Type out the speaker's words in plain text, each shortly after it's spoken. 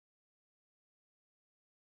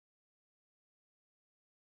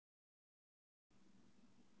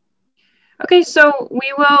Okay, so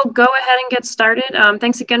we will go ahead and get started.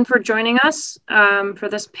 Thanks again for joining us for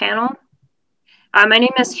this panel. My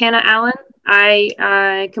name is Hannah Allen.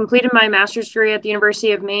 I completed my master's degree at the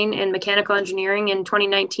University of Maine in mechanical engineering in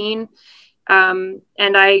 2019. And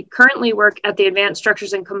I currently work at the Advanced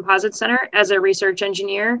Structures and Composites Center as a research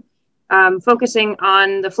engineer, focusing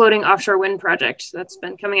on the floating offshore wind project that's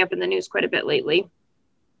been coming up in the news quite a bit lately.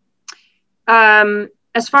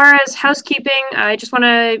 As far as housekeeping, I just want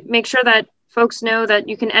to make sure that folks know that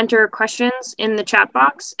you can enter questions in the chat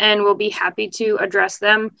box and we'll be happy to address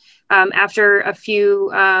them after a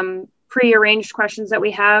few pre-arranged questions that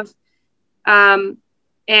we have.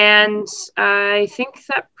 And I think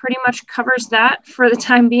that pretty much covers that for the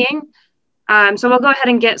time being. So we'll go ahead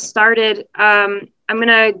and get started. I'm going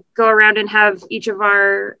to go around and have each of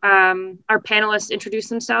our panelists introduce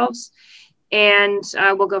themselves, and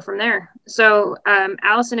we'll go from there. So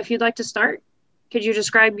Allison, if you'd like to start, could you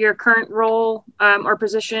describe your current role or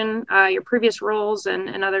position, your previous roles,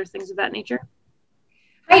 and other things of that nature?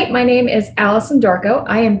 Hi, my name is Allison Dorco.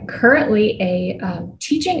 I am currently a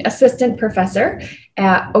teaching assistant professor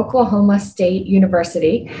at Oklahoma State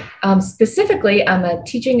University. Specifically, I'm a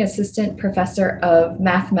teaching assistant professor of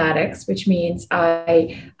mathematics, which means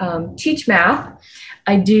I teach math.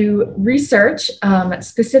 I do research,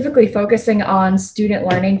 specifically focusing on student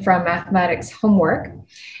learning from mathematics homework.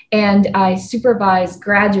 And I supervise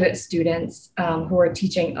graduate students who are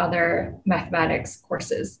teaching other mathematics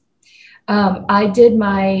courses. I did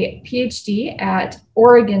my PhD at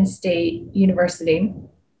Oregon State University.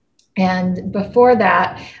 And before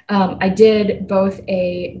that, I did both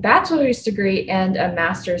a bachelor's degree and a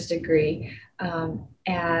master's degree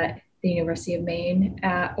at the University of Maine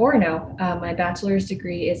at Orono. My bachelor's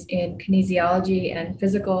degree is in kinesiology and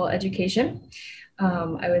physical education.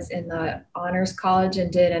 I was in the honors college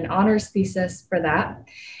and did an honors thesis for that.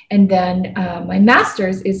 And then my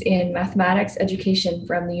master's is in mathematics education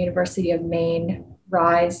from the University of Maine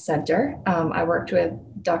RISE Center. I worked with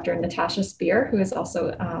Dr. Natasha Spear, who is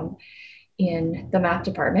also in the math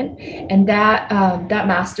department. And that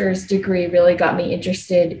master's degree really got me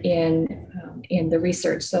interested in the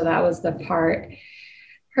research. So that was the part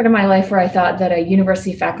of my life where I thought that a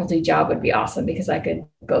university faculty job would be awesome because I could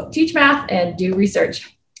both teach math and do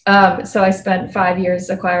research. So I spent 5 years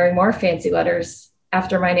acquiring more fancy letters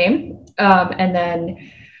after my name. And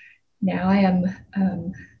then now I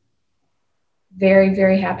am very,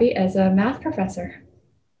 very happy as a math professor.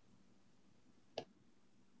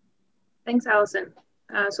 Thanks, Allison.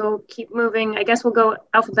 So we'll keep moving. I guess we'll go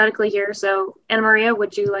alphabetically here. So Anna Maria,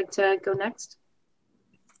 would you like to go next?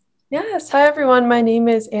 Yes. Hi, everyone. My name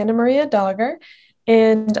is Anna Maria Dogger,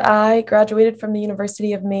 and I graduated from the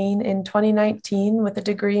University of Maine in 2019 with a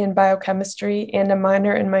degree in biochemistry and a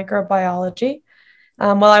minor in microbiology.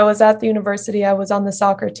 While I was at the university, I was on the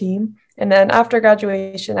soccer team. And then after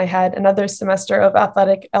graduation, I had another semester of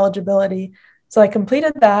athletic eligibility. So I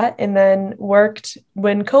completed that and then worked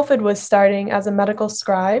when COVID was starting as a medical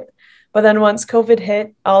scribe. But then once COVID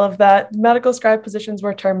hit, all of that medical scribe positions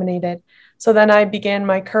were terminated. So then I began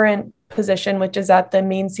my current position, which is at the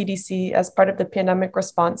Maine CDC as part of the pandemic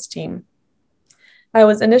response team. I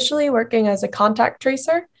was initially working as a contact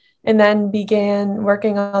tracer and then began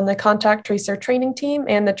working on the contact tracer training team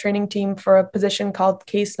and the training team for a position called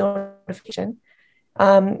case notification.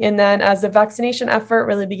 And then as the vaccination effort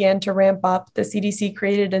really began to ramp up, the CDC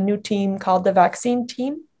created a new team called the vaccine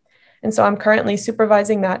team. And so I'm currently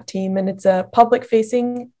supervising that team, and it's a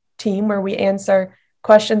public-facing team where we answer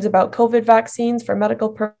questions about COVID vaccines for medical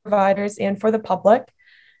providers and for the public.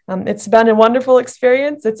 It's been a wonderful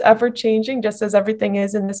experience. It's ever-changing, just as everything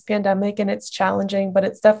is in this pandemic, and it's challenging, but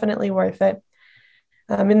it's definitely worth it.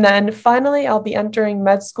 And then finally, I'll be entering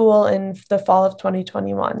med school in the fall of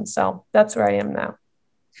 2021. So that's where I am now.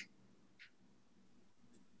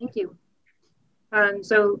 Thank you.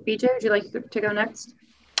 So BJ, would you like to go next?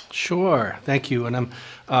 Sure, thank you, and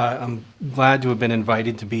I'm glad to have been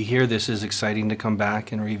invited to be here. This is exciting to come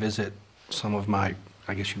back and revisit some of my,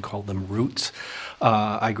 I guess you'd call them, roots.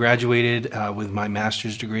 I graduated with my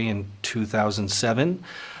master's degree in 2007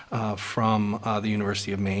 from the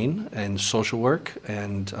University of Maine in social work,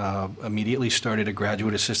 and immediately started a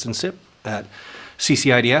graduate assistantship at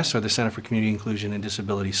CCIDS, or the Center for Community Inclusion and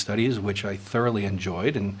Disability Studies, which I thoroughly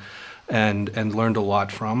enjoyed and learned a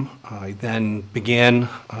lot from. I then began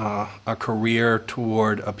a career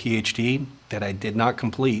toward a PhD that I did not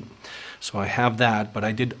complete. So I have that, but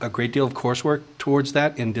I did a great deal of coursework towards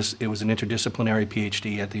that. It was an interdisciplinary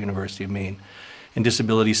PhD at the University of Maine in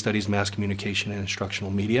Disability Studies, Mass Communication, and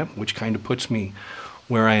Instructional Media, which kind of puts me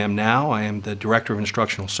where I am now. I am the Director of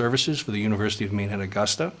Instructional Services for the University of Maine at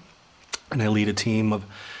Augusta. and I lead a team of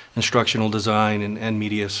instructional design and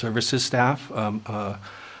media services staff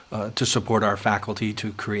to support our faculty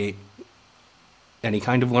to create any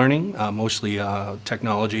kind of learning, mostly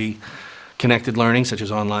technology connected learning, such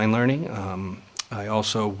as online learning. I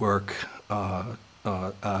also work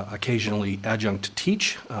occasionally adjunct to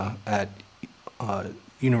teach at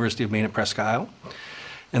University of Maine at Presque Isle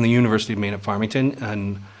and the University of Maine at Farmington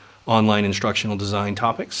and online instructional design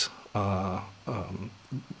topics.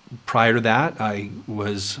 Prior to that, I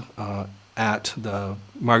was at the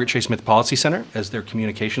Margaret Chase Smith Policy Center as their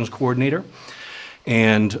communications coordinator,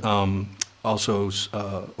 and also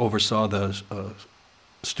oversaw the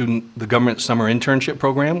government summer internship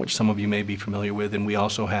program, which some of you may be familiar with, and we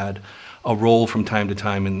also had a role from time to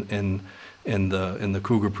time in the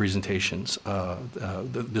Cougar presentations.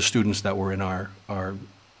 The students that were in our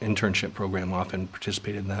internship program often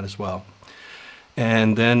participated in that as well.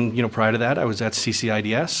 And then, prior to that, I was at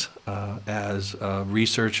CCIDS as a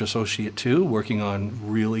research associate too, working on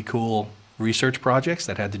really cool research projects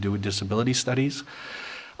that had to do with disability studies.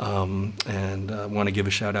 And I want to give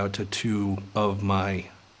a shout out to two of my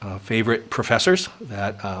favorite professors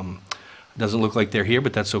that doesn't look like they're here,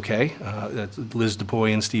 but that's okay. That's Liz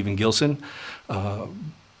DuPoy and Stephen Gilson.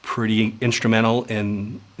 Pretty instrumental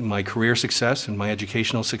in my career success and my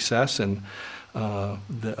educational success. And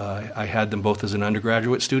I had them both as an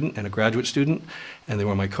undergraduate student and a graduate student, and they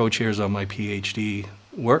were my co-chairs on my PhD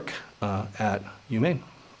work at UMaine.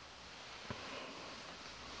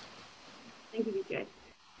 Thank you, Vijay.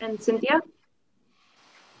 And Cynthia?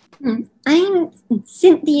 I'm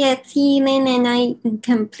Cynthia Thielen, and I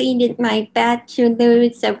completed my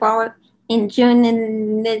bachelor's of art in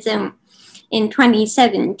journalism in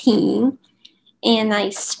 2017. And I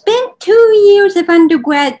spent 2 years of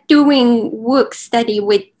undergrad doing work study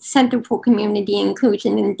with Center for Community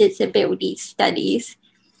Inclusion and Disability Studies.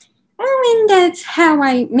 And that's how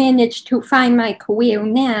I managed to find my career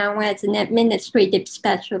now as an administrative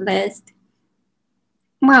specialist.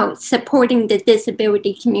 Well, supporting the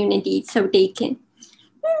disability community so they can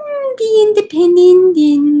be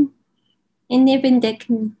independent and live in the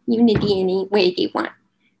community any way they want.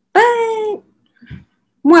 But,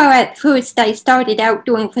 well, at first I started out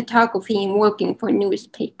doing photography and working for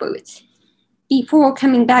newspapers. Before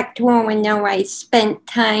coming back to O&O, I spent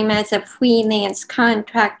time as a freelance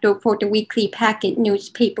contractor for the Weekly Packet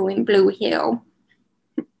newspaper in Blue Hill.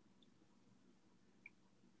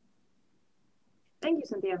 Thank you,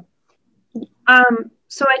 Cynthia.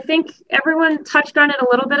 So I think everyone touched on it a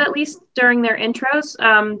little bit, at least during their intros,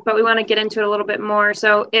 but we want to get into it a little bit more.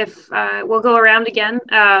 So if we'll go around again,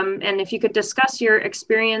 and if you could discuss your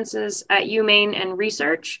experiences at UMaine and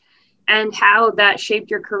research and how that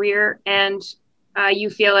shaped your career and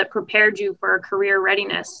you feel it prepared you for career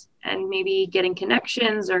readiness and maybe getting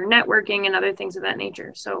connections or networking and other things of that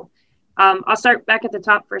nature. So I'll start back at the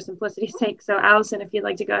top for simplicity's sake. So Allison, if you'd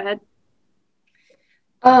like to go ahead.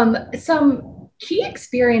 Some key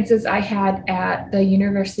experiences I had at the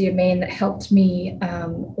University of Maine that helped me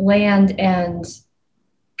land and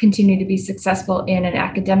continue to be successful in an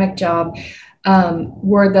academic job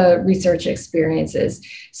were the research experiences.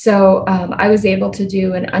 So I was able to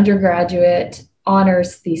do an undergraduate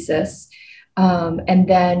honors thesis, and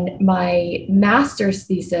then my master's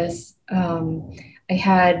thesis, I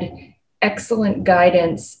had excellent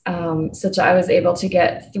guidance, such I was able to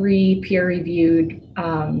get 3 peer-reviewed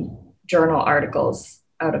journal articles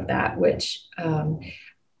out of that, which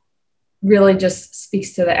really just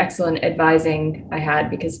speaks to the excellent advising I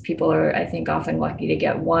had, because people are, I think, often lucky to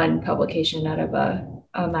get 1 publication out of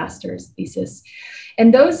a master's thesis.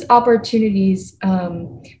 And those opportunities,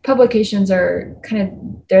 publications are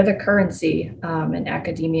they're the currency in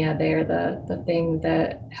academia. They're the thing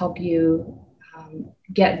that help you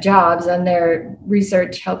get jobs, and their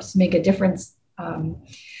research helps make a difference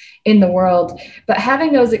in the world. But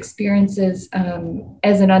having those experiences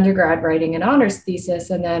as an undergrad writing an honors thesis,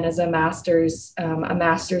 and then as a master's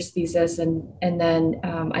thesis, and then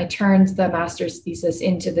I turned the master's thesis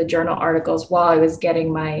into the journal articles while I was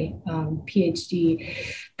getting my PhD.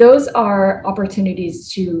 Those are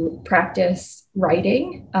opportunities to practice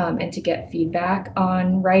writing and to get feedback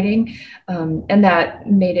on writing. And that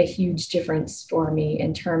made a huge difference for me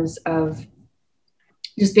in terms of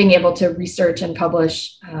just being able to research and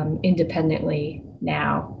publish independently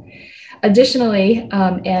now. Additionally,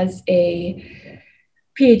 as a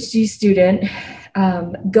PhD student,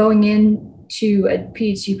 going into a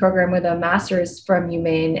PhD program with a master's from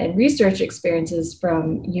UMaine and research experiences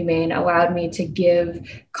from UMaine allowed me to give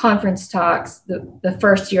conference talks the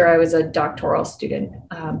first year I was a doctoral student.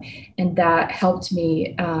 And that helped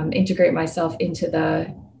me integrate myself into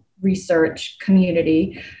the research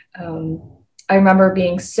community. I remember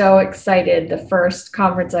being so excited the first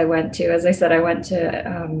conference I went to. As I said, I went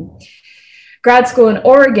to grad school in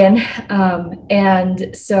Oregon.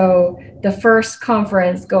 And so the first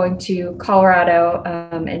conference, going to Colorado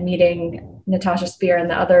and meeting Natasha Spear and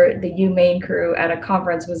the UMaine crew at a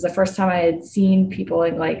conference, was the first time I had seen people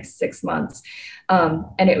in like 6 months.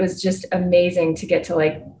 And it was just amazing to get to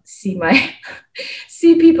like see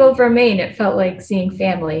people from Maine. It felt like seeing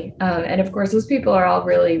family. And of course, those people are all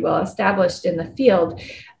really well established in the field.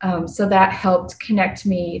 So that helped connect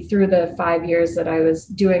me through the 5 years that I was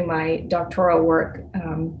doing my doctoral work,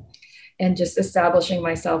 and just establishing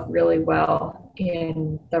myself really well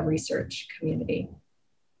in the research community.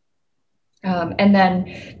 And then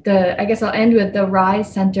I guess I'll end with the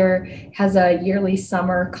RISE Center has a yearly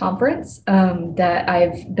summer conference that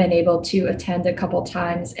I've been able to attend a couple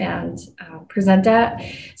times and present at.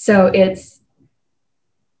 So it's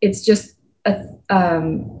just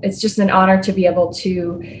an honor to be able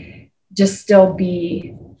to just still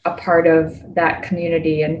be a part of that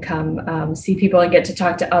community and come see people and get to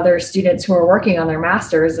talk to other students who are working on their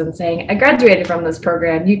masters and saying, I graduated from this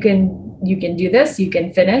program. You can do this, you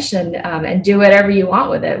can finish and do whatever you want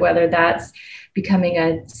with it, whether that's becoming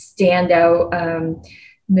a standout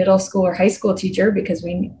middle school or high school teacher, because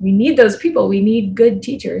we need those people. We need good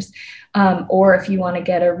teachers. Or if you want to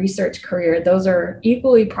get a research career, those are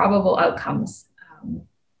equally probable outcomes,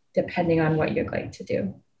 depending on what you'd like to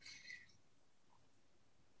do.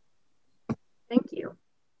 Thank you.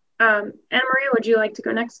 Anna Maria, would you like to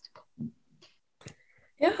go next?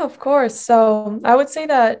 Yeah, of course. So I would say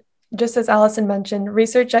that, just as Allison mentioned,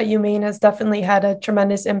 research at UMaine has definitely had a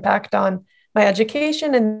tremendous impact on my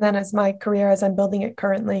education and then as my career as I'm building it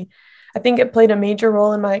currently. I think it played a major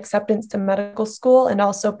role in my acceptance to medical school and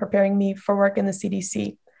also preparing me for work in the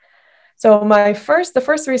CDC. So the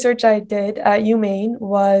first research I did at UMaine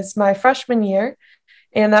was my freshman year,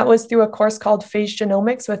 and that was through a course called Phage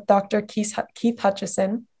Genomics with Dr. Keith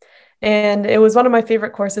Hutchison. And it was one of my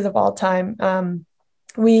favorite courses of all time.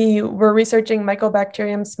 We were researching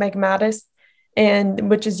Mycobacterium smegmatis,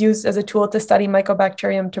 which is used as a tool to study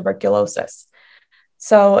Mycobacterium tuberculosis.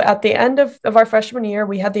 So at the end of our freshman year,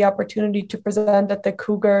 we had the opportunity to present at the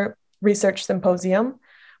Cougar Research Symposium,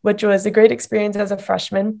 which was a great experience as a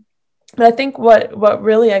freshman. But I think what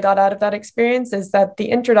really I got out of that experience is that the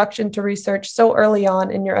introduction to research so early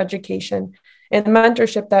on in your education and the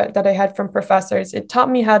mentorship that I had from professors, it taught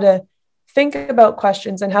me how to think about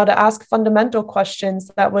questions and how to ask fundamental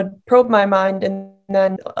questions that would probe my mind and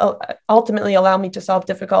then ultimately allow me to solve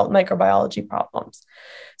difficult microbiology problems.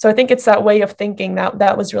 So I think it's that way of thinking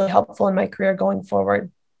that was really helpful in my career going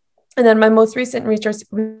forward. And then my most recent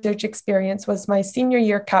research experience was my senior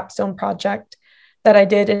year capstone project that I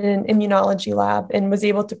did in an immunology lab and was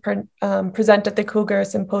able to present at the Cougar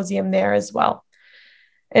Symposium there as well.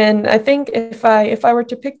 And I think if I were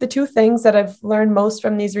to pick the two things that I've learned most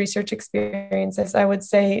from these research experiences, I would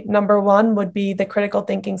say number one would be the critical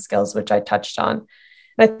thinking skills, which I touched on.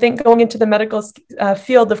 And I think going into the medical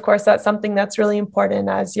field, of course, that's something that's really important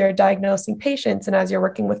as you're diagnosing patients and as you're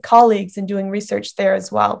working with colleagues and doing research there as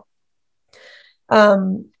well.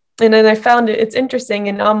 And then I found it's interesting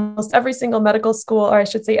in almost every single medical school, or I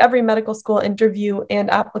should say every medical school interview and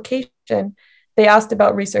application, they asked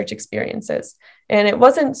about research experiences. And it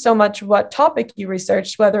wasn't so much what topic you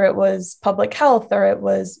researched, whether it was public health or it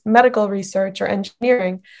was medical research or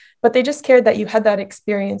engineering, but they just cared that you had that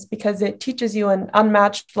experience because it teaches you an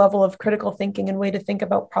unmatched level of critical thinking and way to think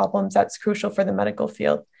about problems that's crucial for the medical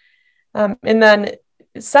field. And then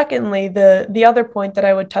secondly, the other point that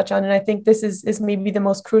I would touch on, and I think this is maybe the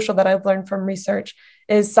most crucial that I've learned from research,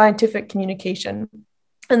 is scientific communication.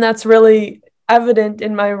 And that's really evident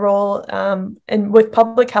in my role and with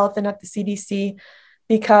public health and at the CDC,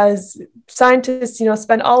 because scientists,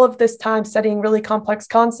 spend all of this time studying really complex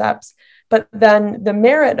concepts, but then the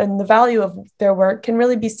merit and the value of their work can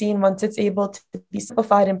really be seen once it's able to be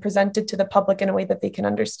simplified and presented to the public in a way that they can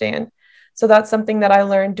understand. So that's something that I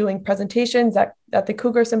learned doing presentations at the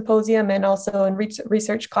Cougar Symposium and also in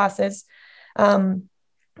research classes. And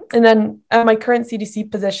then at my current CDC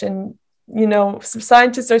position,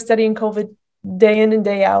 scientists are studying COVID day in and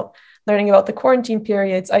day out, learning about the quarantine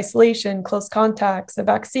periods, isolation, close contacts, the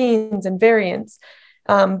vaccines and variants.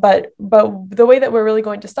 But the way that we're really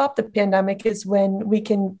going to stop the pandemic is when we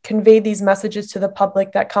can convey these messages to the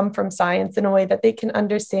public that come from science in a way that they can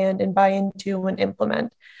understand and buy into and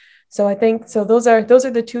implement. So I think those are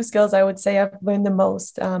the two skills I would say I've learned the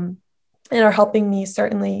most and are helping me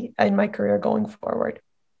certainly in my career going forward.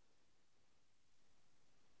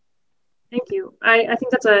 Thank you. I think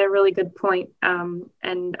that's a really good point.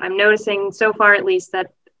 And I'm noticing so far, at least,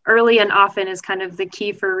 that early and often is kind of the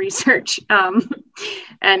key for research,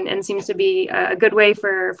 and seems to be a good way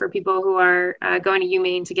for people who are going to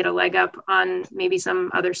UMaine to get a leg up on maybe some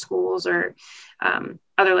other schools or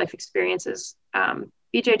other life experiences.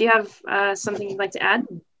 BJ, do you have something you'd like to add?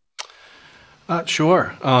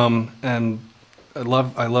 Sure. And I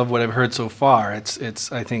love what I've heard so far. I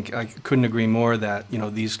think I couldn't agree more that,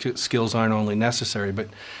 these skills aren't only necessary, but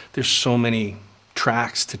there's so many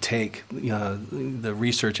tracks to take, the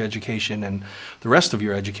research education and the rest of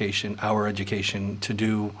your education, our education, to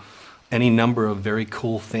do any number of very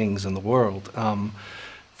cool things in the world.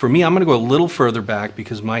 For me, I'm going to go a little further back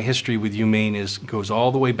because my history with UMaine goes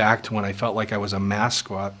all the way back to when I felt like I was a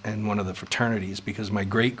mascot in one of the fraternities, because my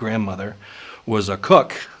great-grandmother was a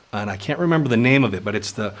cook, and I can't remember the name of it, but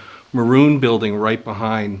it's the maroon building right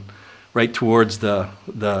towards the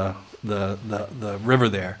river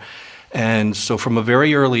there. And so from a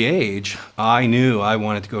very early age, I knew I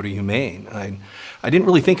wanted to go to UMaine. I didn't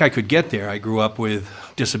really think I could get there. I grew up with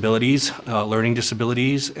disabilities, learning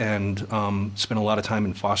disabilities, and spent a lot of time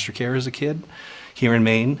in foster care as a kid here in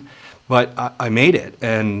Maine. But I made it,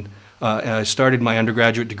 and I started my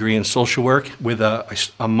undergraduate degree in social work with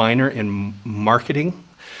a minor in marketing.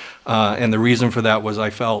 And the reason for that was I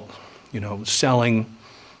felt, selling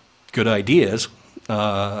good ideas,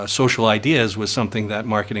 social ideas, was something that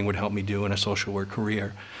marketing would help me do in a social work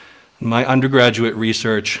career. In my undergraduate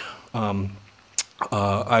research,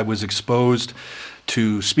 I was exposed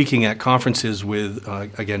to speaking at conferences with,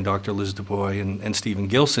 again, Dr. Liz DuBois and Stephen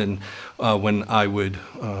Gilson. When I would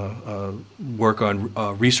work on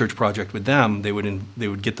a research project with them, they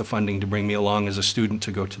would get the funding to bring me along as a student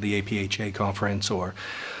to go to the APHA conference or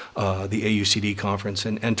the AUCD conference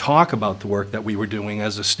and talk about the work that we were doing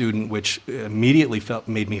as a student, which immediately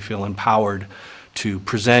made me feel empowered to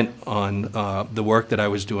present on the work that I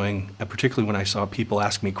was doing, and particularly when I saw people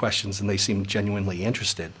ask me questions and they seemed genuinely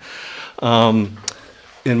interested.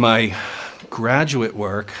 In my graduate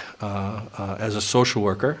work as a social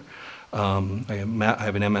worker, I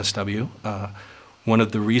have an MSW. One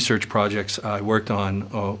of the research projects I worked on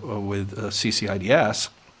with CCIDS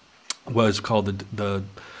was called the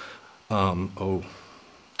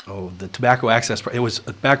Tobacco Access. It was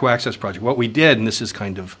a Tobacco Access Project. What we did, and this is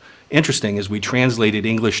kind of interesting, is we translated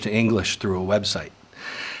English to English through a website.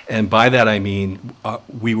 And by that I mean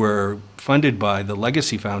we were funded by the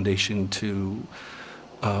Legacy Foundation to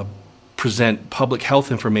present public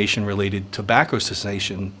health information related to tobacco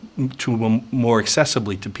cessation more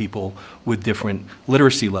accessibly to people with different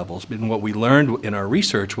literacy levels. And what we learned in our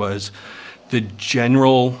research was the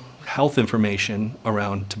general health information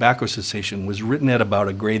around tobacco cessation was written at about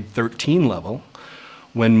a grade 13 level,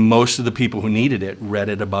 when most of the people who needed it read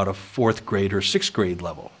at about a 4th grade or 6th grade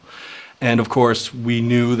level. And of course, we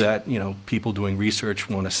knew that people doing research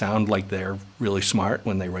want to sound like they're really smart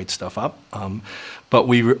when they write stuff up. But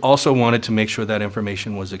we also wanted to make sure that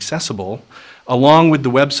information was accessible along with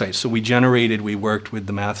the website. So we worked with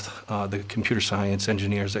the computer science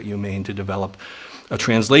engineers at UMaine to develop a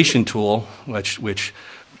translation tool which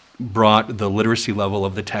brought the literacy level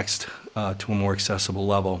of the text to a more accessible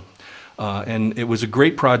level. And it was a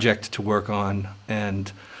great project to work on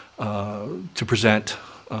and to present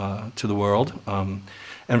to the world.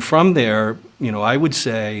 And from there, I would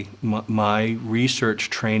say my research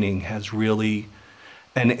training has really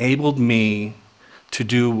enabled me to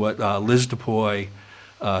do what Liz DuBois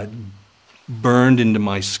burned into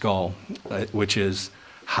my skull, which is,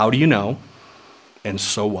 how do you know, and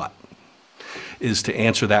so what? Is to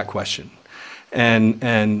answer that question. And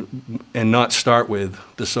not start with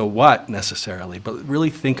the so what necessarily, but really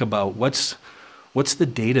think about what's the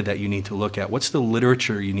data that you need to look at, what's the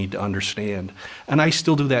literature you need to understand. And I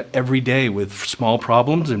still do that every day with small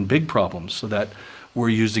problems and big problems, so that we're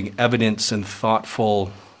using evidence and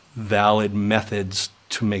thoughtful, valid methods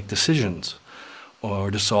to make decisions or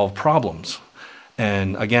to solve problems.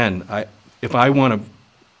 And again, if I want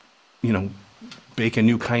to, bake a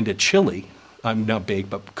new kind of chili, not bake,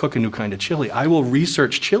 but cook a new kind of chili, I will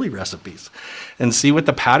research chili recipes and see what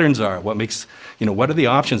the patterns are, what are the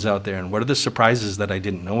options out there, and what are the surprises that I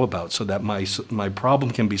didn't know about, so that my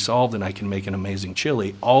problem can be solved and I can make an amazing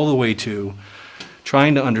chili, all the way to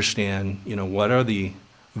trying to understand, what are the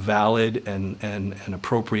valid and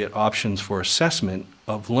appropriate options for assessment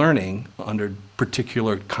of learning under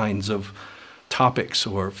particular kinds of topics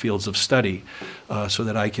or fields of study, so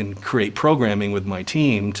that I can create programming with my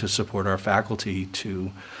team to support our faculty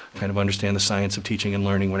to kind of understand the science of teaching and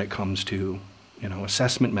learning when it comes to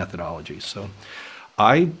assessment methodologies. So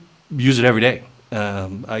I use it every day.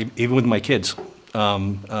 Even with my kids,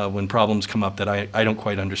 when problems come up that I don't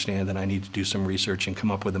quite understand and I need to do some research and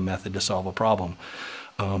come up with a method to solve a problem.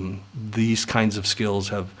 These kinds of skills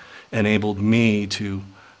have enabled me to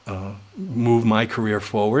move my career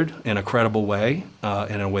forward in a credible way,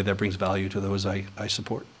 in a way that brings value to those I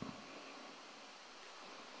support.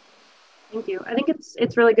 Thank you. I think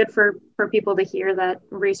it's really good for people to hear that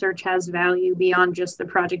research has value beyond just the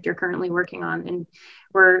project you're currently working on. And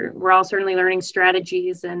we're all certainly learning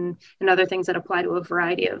strategies and other things that apply to a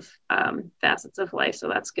variety of facets of life. So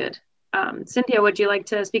that's good. Cynthia, would you like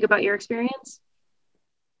to speak about your experience?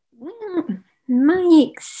 Well, my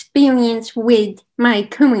experience with my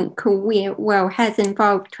current career, has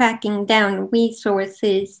involved tracking down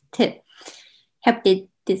resources to help the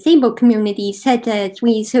disabled community, such as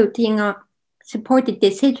researching on supported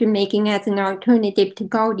decision-making as an alternative to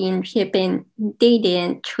guardianship and data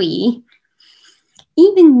entry.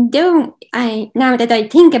 Even though now that I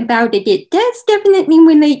think about it, it does definitely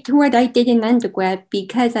relate to what I did in undergrad,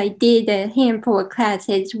 because I did a handful of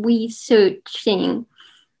classes researching,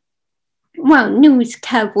 news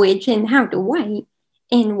coverage and how to write.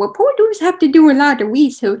 And reporters have to do a lot of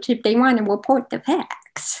research if they want to report the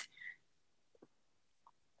facts.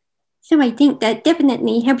 So I think that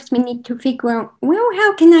definitely helps me to figure out,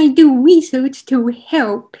 how can I do research to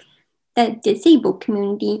help the disabled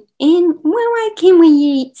community? And, I can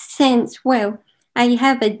relate since, I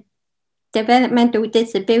have a developmental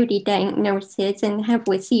disability diagnosis and have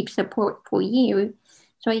received support for years.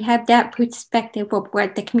 So I have that perspective of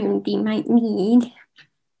what the community might need.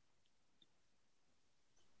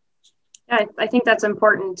 Yeah, I think that's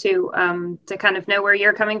important to kind of know where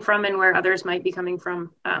you're coming from and where others might be coming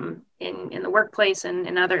from in the workplace and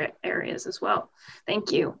in other areas as well.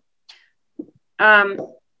 Thank you.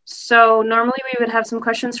 So normally we would have some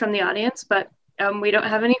questions from the audience, but we don't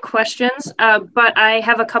have any questions. But I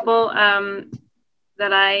have a couple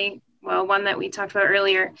one that we talked about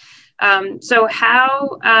earlier. So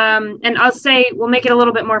how, and I'll say, we'll make it a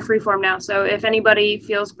little bit more freeform now. So if anybody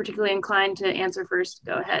feels particularly inclined to answer first,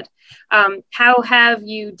 go ahead. How have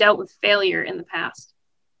you dealt with failure in the past?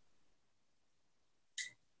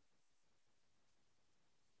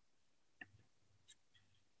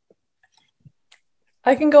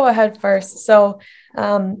 I can go ahead first. So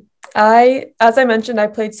as I mentioned, I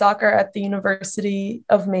played soccer at the University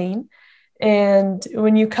of Maine. And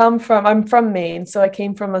when you I'm from Maine, so I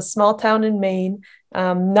came from a small town in Maine,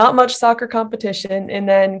 not much soccer competition, and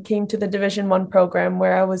then came to the Division I program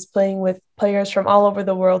where I was playing with players from all over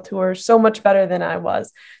the world who were so much better than I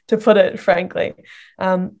was, to put it frankly.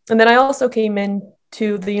 And then I also came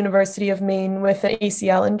into the University of Maine with an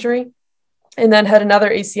ACL injury, and then had another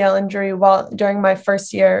ACL injury during my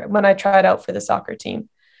first year when I tried out for the soccer team.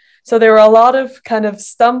 So there were a lot of kind of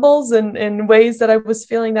stumbles and ways that I was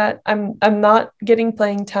feeling that I'm not getting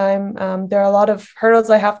playing time. There are a lot of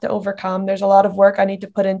hurdles I have to overcome. There's a lot of work I need to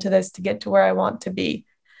put into this to get to where I want to be.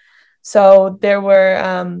 So there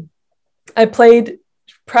were, I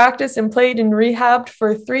practiced and played and rehabbed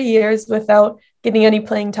for 3 years without getting any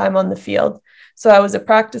playing time on the field. So I was a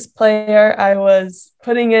practice player. I was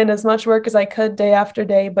putting in as much work as I could day after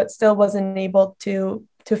day, but still wasn't able to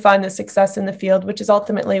find the success in the field, which is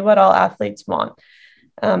ultimately what all athletes want,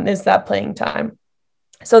 is that playing time.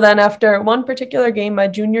 So then after one particular game, my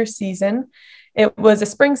junior season, it was a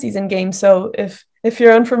spring season game. So if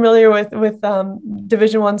you're unfamiliar with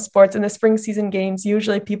Division I sports, in the spring season games,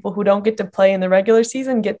 usually people who don't get to play in the regular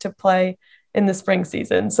season get to play in the spring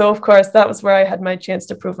season. So of course, that was where I had my chance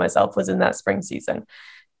to prove myself, was in that spring season.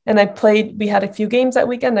 And we had a few games that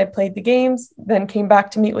weekend. I played the games, then came back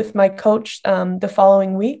to meet with my coach the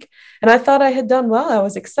following week. And I thought I had done well. I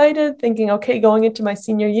was excited, thinking, okay, going into my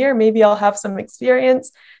senior year, maybe I'll have some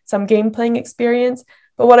experience, some game playing experience.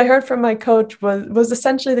 But what I heard from my coach was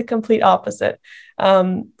essentially the complete opposite.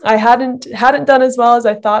 I hadn't done as well as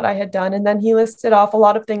I thought I had done. And then he listed off a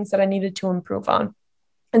lot of things that I needed to improve on.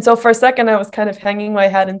 And so for a second, I was kind of hanging my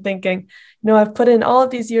head and thinking, I've put in all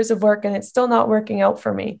of these years of work and it's still not working out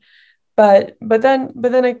for me. But then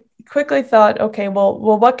I quickly thought, okay, well,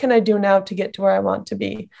 what can I do now to get to where I want to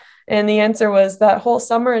be? And the answer was that whole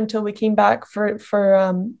summer until we came back for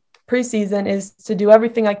preseason is to do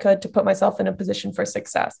everything I could to put myself in a position for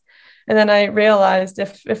success. And then I realized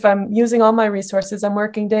if I'm using all my resources, I'm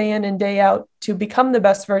working day in and day out to become the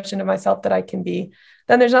best version of myself that I can be,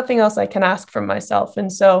 then there's nothing else I can ask from myself.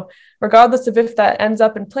 And so regardless of if that ends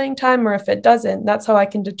up in playing time or if it doesn't, that's how I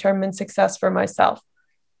can determine success for myself.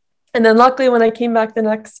 And then luckily, when I came back the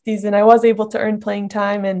next season, I was able to earn playing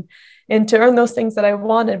time and and to earn those things that I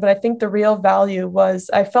wanted. But I think the real value was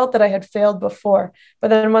I felt that I had failed before. But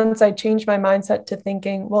then once I changed my mindset to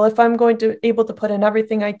thinking, well, if I'm going to able to put in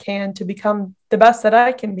everything I can to become the best that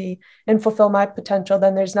I can be and fulfill my potential,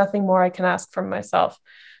 then there's nothing more I can ask from myself.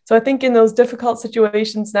 So I think in those difficult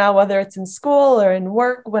situations now, whether it's in school or in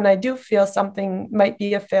work, when I do feel something might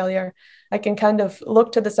be a failure, I can kind of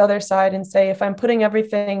look to this other side and say, if I'm putting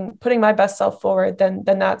my best self forward, then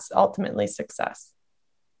that's ultimately success.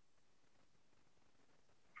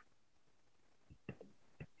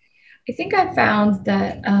 I think I found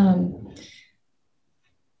that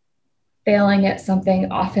failing at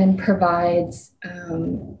something often provides,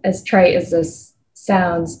 as trite as this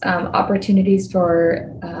sounds, opportunities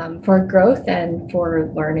for growth and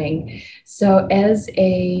for learning. So as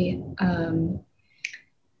a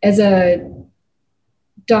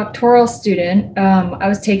doctoral student, I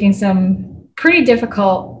was taking some pretty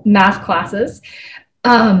difficult math classes,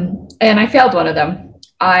 and I failed one of them.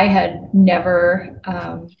 I had never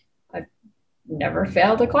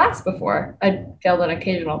failed a class before. I failed an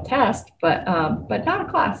occasional test, but not a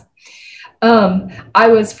class. I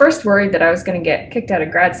was first worried that I was going to get kicked out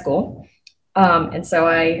of grad school. And so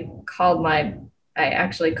I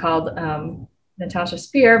actually called Natasha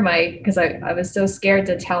Spear, because I was so scared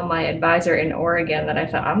to tell my advisor in Oregon that I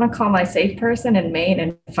thought, I'm going to call my safe person in Maine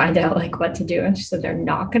and find out like what to do. And she said, they're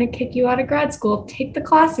not going to kick you out of grad school. Take the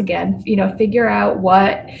class again, figure out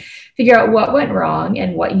what went wrong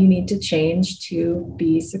and what you need to change to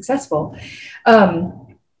be successful.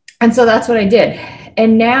 And so that's what I did.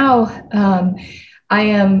 And now I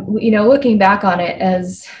am, looking back on it,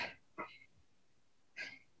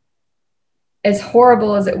 as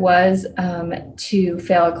horrible as it was to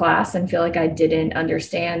fail a class and feel like I didn't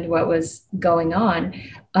understand what was going on,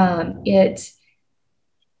 it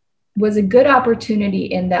was a good opportunity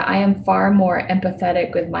in that I am far more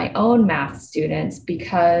empathetic with my own math students,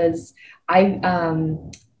 because I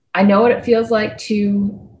know what it feels like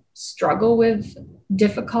to struggle with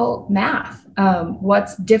difficult math.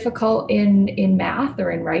 What's difficult in math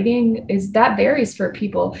or in writing that varies for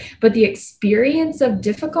people, but the experience of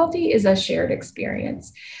difficulty is a shared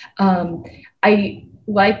experience. I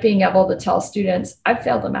like being able to tell students, I've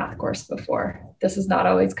failed a math course before. This has not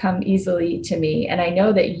always come easily to me. And I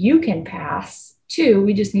know that you can pass too.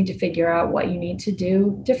 We just need to figure out what you need to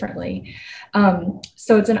do differently.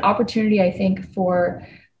 So it's an opportunity, I think, for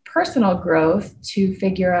personal growth to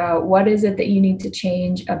figure out what is it that you need to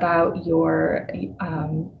change about your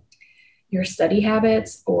study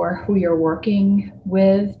habits or who you're working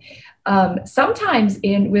with. Sometimes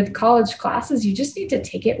with college classes, you just need to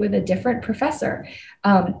take it with a different professor.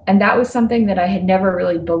 And that was something that I had never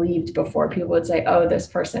really believed before. People would say, oh, this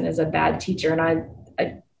person is a bad teacher.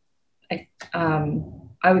 And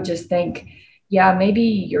I would just think, yeah, maybe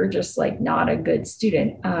you're just like not a good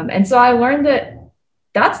student. And so I learned that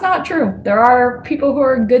that's not true. There are people who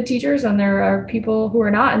are good teachers and there are people who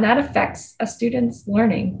are not, and that affects a student's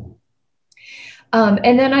learning.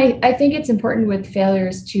 And then I think it's important with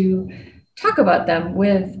failures to talk about them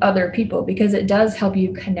with other people, because it does help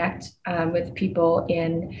you connect with people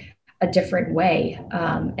in a different way,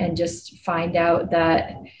 and just find out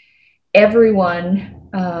that everyone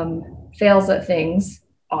fails at things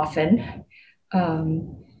often.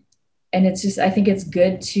 And it's just, I think it's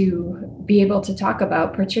good to be able to talk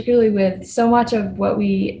about, particularly with so much of what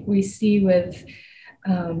we see with,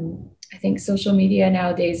 I think social media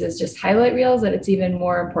nowadays is just highlight reels, that it's even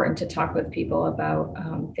more important to talk with people about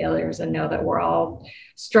failures and know that we're all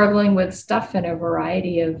struggling with stuff in a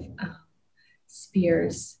variety of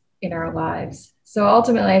spheres in our lives. So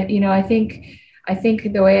ultimately, I think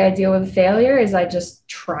the way I deal with failure is I just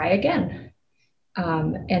try again.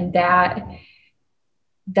 And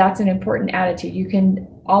that's an important attitude. You can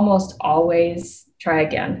almost always try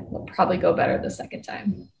again. It'll probably go better the second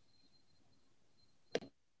time.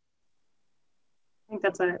 I think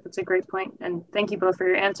that's a great point, and thank you both for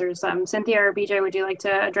your answers. Cynthia or BJ, would you like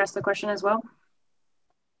to address the question as well?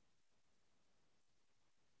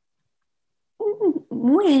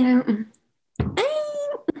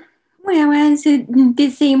 Well, as a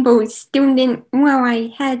disabled student,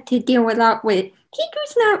 I had to deal a lot with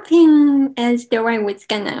teachers not feeling as though I was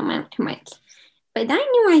gonna amount to much. But I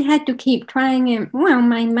knew I had to keep trying, and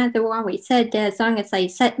my mother always said that as long as I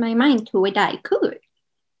set my mind to it, I could.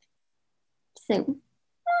 So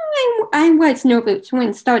I was nervous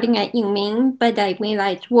when starting at UMaine, but I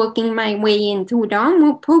realized working my way into the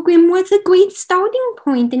remote program was a great starting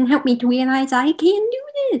point and helped me to realize I can do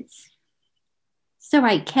this. So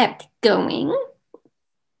I kept going, and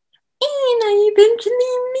I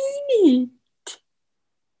eventually made it.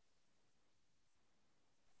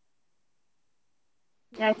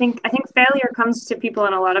 Yeah, I think failure comes to people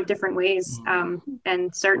in a lot of different ways,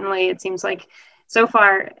 and certainly it seems like so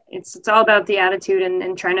far it's all about the attitude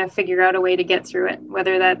and trying to figure out a way to get through it,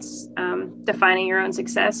 whether that's defining your own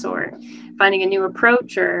success or finding a new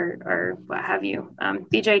approach or what have you.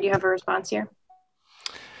 BJ, do you have a response here?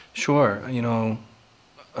 Sure.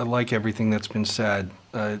 I like everything that's been said.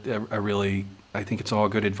 I think it's all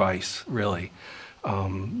good advice, really.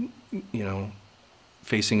 Um, you know,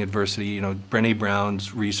 Facing adversity, Brené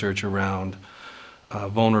Brown's research around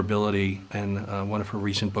vulnerability and one of her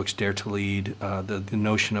recent books, Dare to Lead, the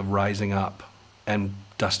notion of rising up and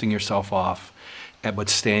dusting yourself off, but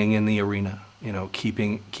staying in the arena,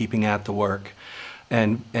 keeping at the work.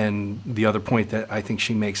 And the other point that I think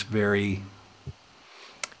she makes very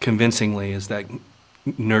convincingly is that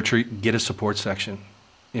get a support section,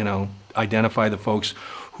 identify the folks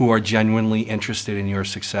who are genuinely interested in your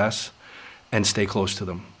success and stay close to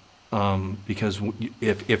them. Because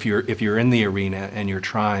if you're in the arena and you're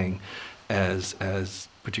trying, as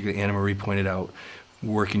particularly Anna Marie pointed out,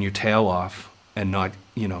 working your tail off and not,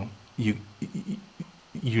 you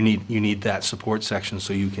need that support section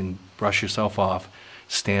so you can brush yourself off,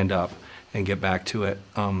 stand up, and get back to it,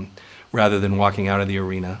 rather than walking out of the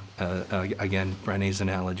arena, again, Brené's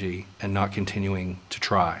analogy, and not continuing to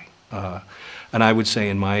try. And I would say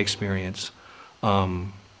in my experience,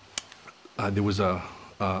 there was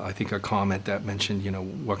I think a comment that mentioned,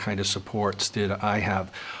 what kind of supports did I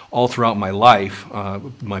have? All throughout my life,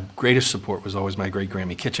 my greatest support was always my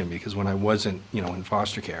great-Grammy Kitchen, because when I wasn't, in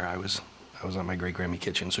foster care, I was on my great-Grammy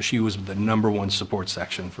Kitchen. So she was the #1 support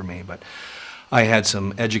section for me. But I had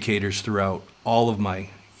some educators throughout all of my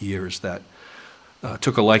years that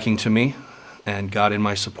took a liking to me and got in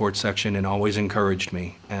my support section and always encouraged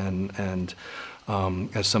me. And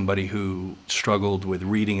as somebody who struggled with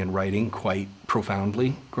reading and writing quite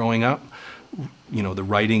profoundly growing up, the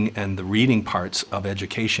writing and the reading parts of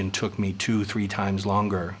education took me 2-3 times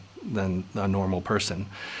longer than a normal person.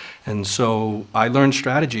 And so I learned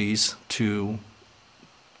strategies to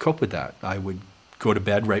cope with that. I would go to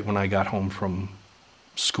bed right when I got home from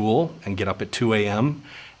school and get up at 2 a.m.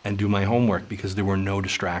 and do my homework because there were no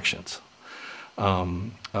distractions.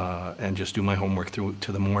 And just do my homework through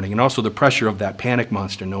to the morning. And also the pressure of that panic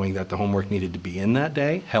monster, knowing that the homework needed to be in that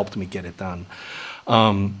day, helped me get it done.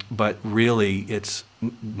 But really, it's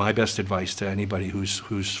my best advice to anybody who's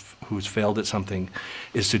failed at something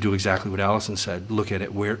is to do exactly what Allison said. Look at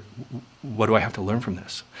it. What do I have to learn from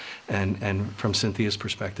this? And from Cynthia's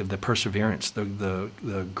perspective, the perseverance,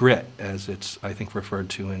 the grit, as it's I think referred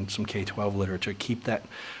to in some K-12 literature.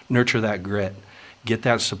 Nurture that grit. Get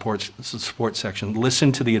that support section.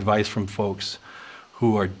 Listen to the advice from folks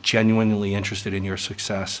who are genuinely interested in your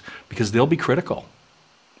success, because they'll be critical,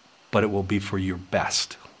 but it will be for your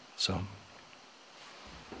best. So.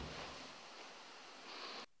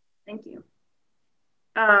 Thank you.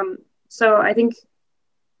 So I think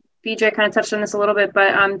BJ kind of touched on this a little bit,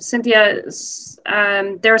 but Cynthia,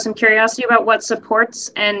 there was some curiosity about what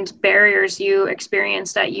supports and barriers you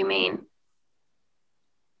experienced at UMaine.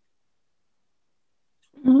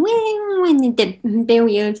 Well, one of the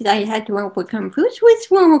barriers that I had to overcome first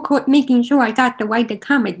was making sure I got the right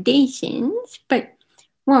accommodations. But,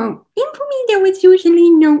 and for me, there was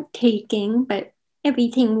usually note taking, but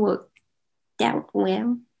everything worked out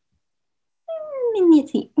well.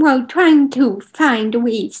 Trying to find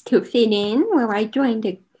ways to fit in. I joined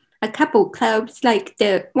a couple clubs, like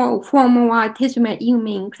the formal Autism at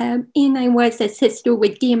UMaine Club, and I was a sister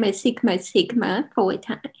with Gamma Sigma Sigma for a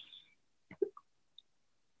time.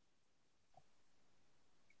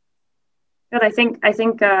 Good. I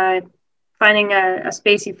think finding a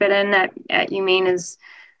space you fit in at UMaine is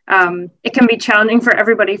it can be challenging for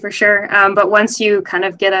everybody for sure. But once you kind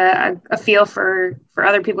of get a feel for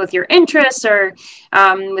other people with your interests or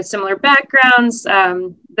with similar backgrounds,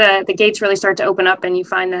 the gates really start to open up, and you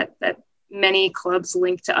find that many clubs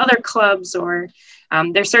link to other clubs, or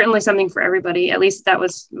there's certainly something for everybody. At least that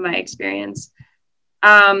was my experience.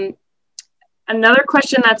 Another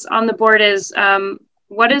question that's on the board is,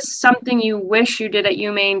 what is something you wish you did at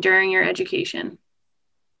UMaine during your education?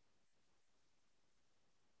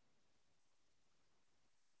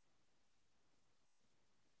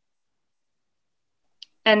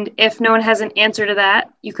 And if no one has an answer to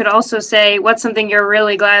that, you could also say, what's something you're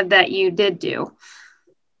really glad that you did do?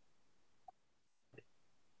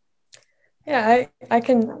 Yeah, I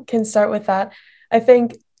can start with that. I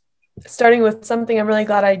think starting with something I'm really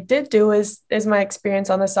glad I did do is my experience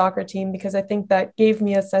on the soccer team, because I think that gave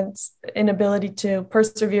me an ability to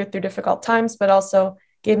persevere through difficult times, but also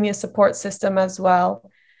gave me a support system as well.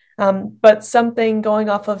 But something going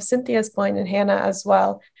off of Cynthia's point and Hannah as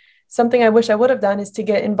well, something I wish I would have done is to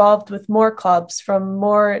get involved with more clubs from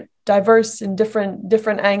more diverse and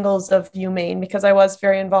different angles of UMaine, because I was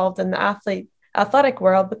very involved in the athletic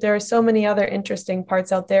world, but there are so many other interesting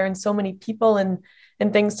parts out there and so many people and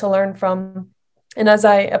things to learn from. And as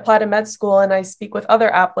I apply to med school and I speak with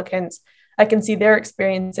other applicants, I can see their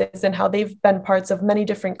experiences and how they've been parts of many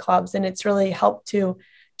different clubs, and it's really helped to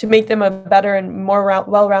make them a better and more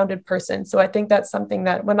well-rounded person. So I think that's something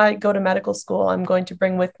that when I go to medical school, I'm going to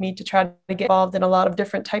bring with me to try to get involved in a lot of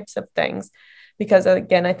different types of things, because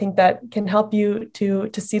again, I think that can help you to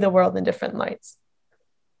see the world in different lights.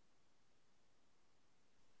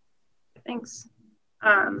 Thanks.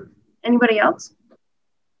 Anybody else?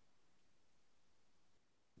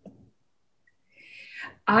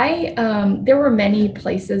 There were many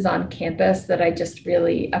places on campus that I just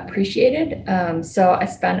really appreciated. So I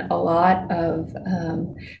spent a lot of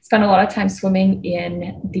time swimming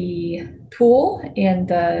in the pool, in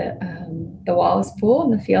the Wallace Pool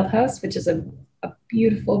in the field house, which is a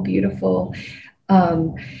beautiful, beautiful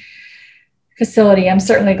facility. I'm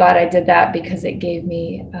certainly glad I did that because it gave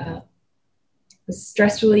me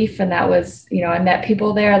stress relief, and that was, I met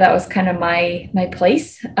people there. That was kind of my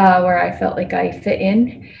place where I felt like I fit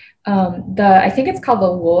in. I think it's called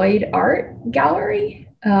the Lloyd Art Gallery.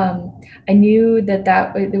 I knew that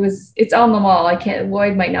it's on the mall.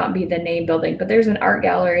 Lloyd might not be the name building, but there's an art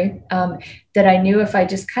gallery that I knew if I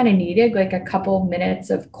just kind of needed like a couple minutes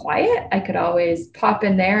of quiet, I could always pop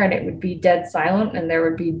in there and it would be dead silent and there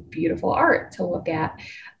would be beautiful art to look at.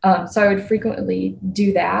 So I would frequently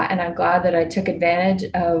do that. And I'm glad that I took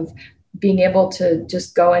advantage of being able to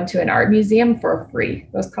just go into an art museum for free.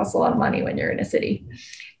 Those cost a lot of money when you're in a city.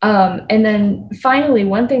 And then finally,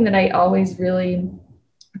 one thing that I always really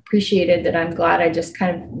appreciated, that I'm glad I just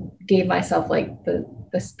kind of gave myself like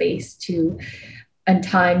the space and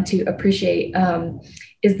time to appreciate,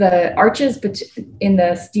 is the arches in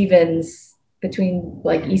the Stevens, between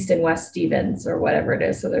like East and West Stevens or whatever it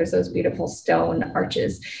is. So there's those beautiful stone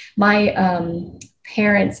arches. My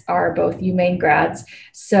parents are both UMaine grads.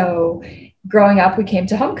 So growing up, we came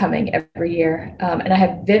to homecoming every year. And I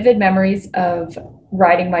have vivid memories of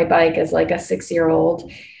riding my bike as like a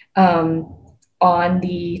 6-year-old on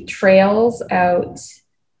the trails out,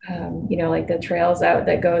 like the trails out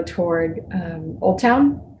that go toward Old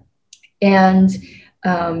Town, and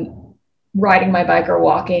riding my bike or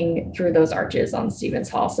walking through those arches on Stevens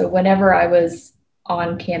Hall. So whenever I was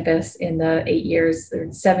on campus in the 8 years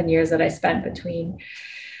or 7 years that I spent between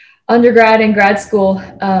undergrad and grad school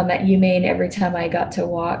at UMaine, every time I got to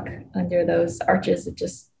walk under those arches, it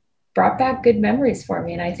just brought back good memories for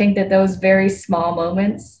me. And I think that those very small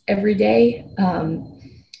moments every day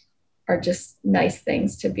are just nice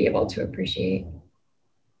things to be able to appreciate.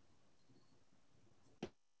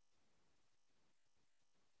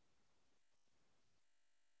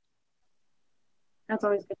 That's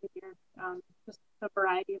always good to hear. Just the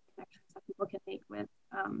variety of connections that people can make with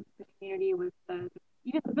the community, with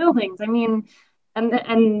even the buildings. I mean,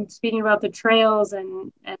 and speaking about the trails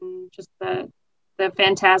and just the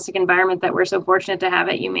fantastic environment that we're so fortunate to have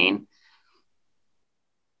at UMaine.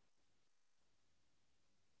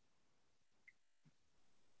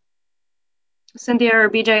 Cynthia or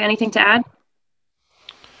BJ, anything to add?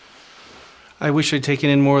 I wish I'd taken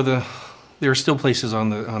in more of there are still places on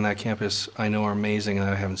that campus I know are amazing and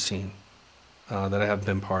that I haven't seen, that I haven't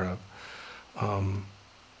been part of.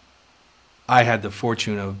 I had the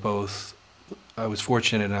fortune of both. I was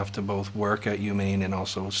fortunate enough to both work at UMaine and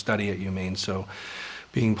also study at UMaine. So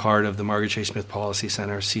being part of the Margaret J. Smith Policy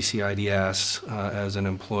Center, CCIDS, as an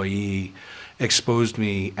employee exposed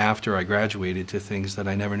me after I graduated to things that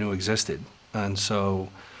I never knew existed. And so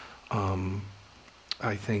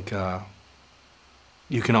I think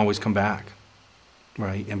you can always come back,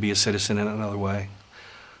 right, and be a citizen in another way.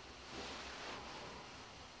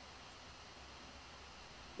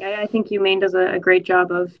 Yeah, I think UMaine does a great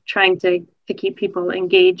job of trying to keep people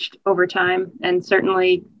engaged over time, and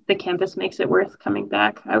certainly the campus makes it worth coming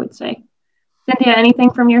back, I would say. Cynthia, anything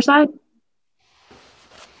from your side?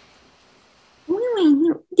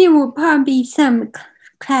 Well, there were probably some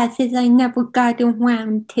classes I never got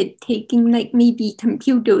around to taking, like maybe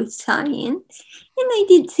computer science. And I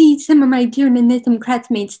did see some of my journalism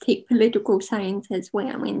classmates take political science as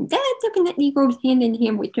well. And that definitely goes hand in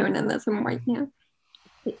hand with journalism right now.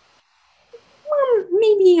 But, well,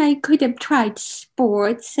 maybe I could have tried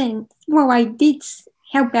sports. And, well, I did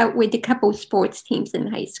help out with a couple sports teams in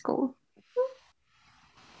high school.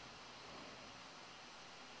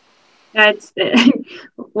 It's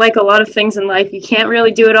like a lot of things in life, you can't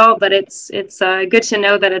really do it all, but it's good to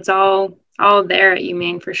know that it's all there at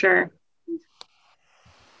UMaine for sure.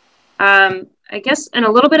 I guess in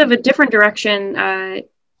a little bit of a different direction,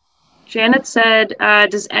 Janet said,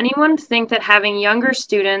 does anyone think that having younger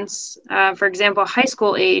students, for example, high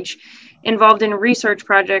school age, involved in research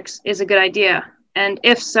projects is a good idea? And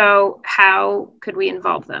if so, how could we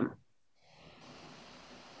involve them?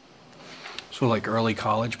 So like early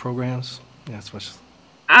college programs? Yeah, that's what's...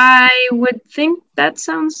 I would think that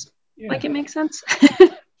sounds like it makes sense.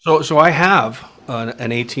 So I have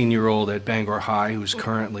an 18-year-old at Bangor High who's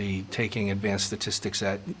currently taking advanced statistics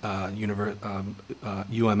at UMM,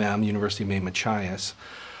 University of Maine, Machias.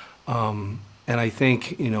 And I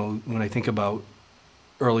think, when I think about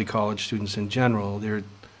early college students in general,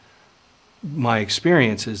 my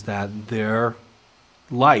experience is that their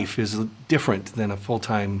life is different than a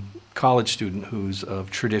full-time college student who's of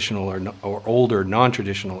traditional or older,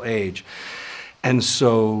 non-traditional age. And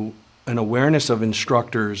so an awareness of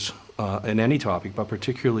instructors in any topic, but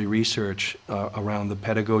particularly research around the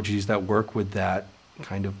pedagogies that work with that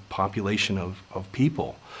kind of population of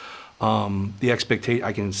people. I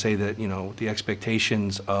can say that, the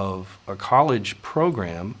expectations of a college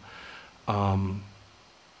program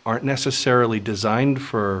aren't necessarily designed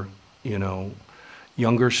for,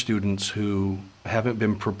 younger students who haven't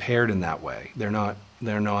been prepared in that way. They're not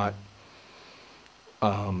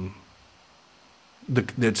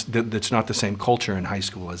that's not the same culture in high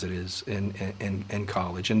school as it is in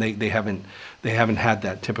college, and they haven't had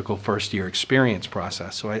that typical first year experience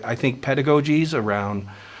process. So I think pedagogies around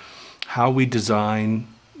how we design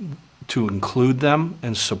to include them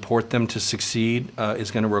and support them to succeed is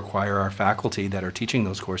going to require our faculty that are teaching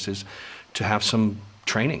those courses to have some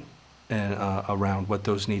training and around what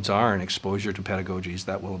those needs are and exposure to pedagogies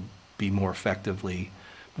that will more effectively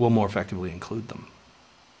include them.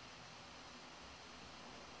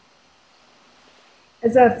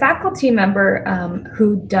 As a faculty member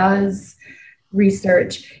who does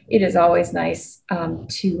research, it is always nice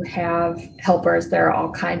to have helpers. There are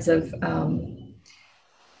all kinds of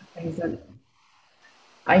things that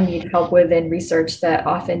I need help with in research that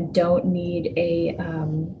often don't need a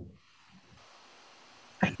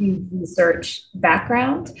huge research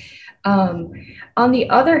background. On the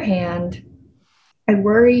other hand, I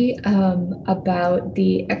worry about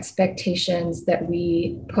the expectations that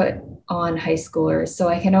we put on high schoolers. So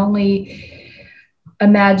I can only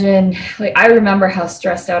imagine, I remember how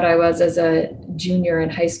stressed out I was as a junior in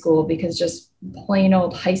high school because just plain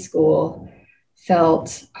old high school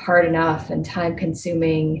felt hard enough and time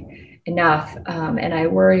consuming enough. And I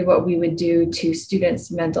worry what we would do to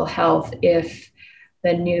students' mental health if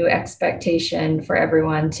the new expectation for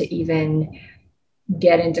everyone to even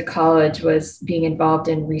get into college was being involved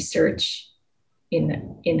in research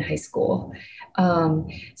in high school.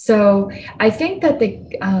 So I think that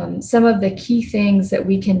some of the key things that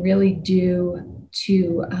we can really do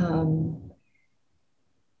to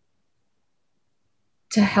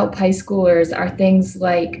help high schoolers are things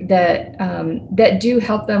like that do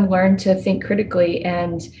help them learn to think critically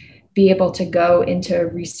and be able to go into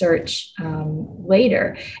research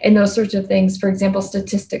later. And those sorts of things, for example,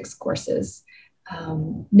 statistics courses.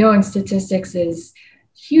 Knowing statistics is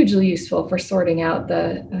hugely useful for sorting out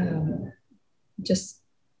the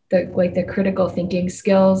critical thinking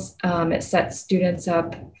skills. It sets students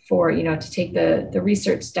up for, to take the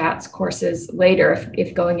research stats courses later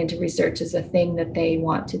if going into research is a thing that they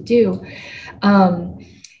want to do.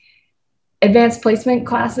 Advanced placement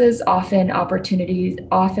classes often offer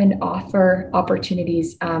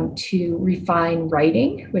opportunities to refine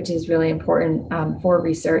writing, which is really important for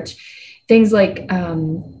research. Things like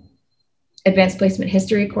advanced placement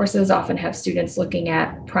history courses often have students looking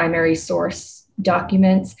at primary source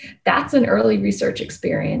documents. That's an early research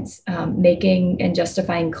experience. Making and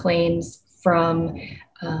justifying claims from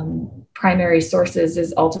primary sources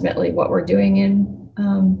is ultimately what we're doing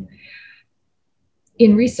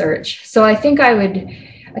in research. So I think I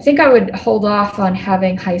would hold off on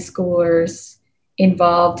having high schoolers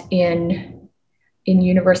involved in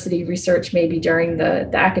university research maybe during the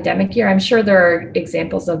academic year. I'm sure there are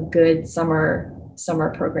examples of good summer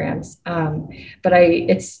programs, but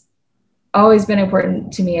it's always been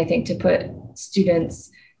important to me, I think, to put students'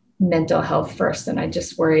 mental health first, and I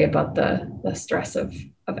just worry about the stress of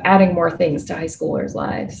adding more things to high schoolers'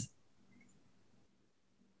 lives.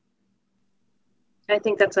 I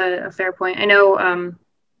think that's a fair point. I know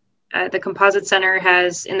the Composite Center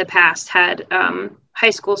has in the past had high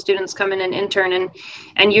school students come in and intern,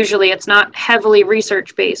 and usually it's not heavily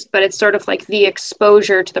research based, but it's sort of like the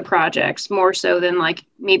exposure to the projects more so than like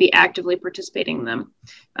maybe actively participating in them.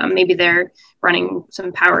 Maybe they're running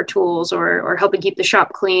some power tools or helping keep the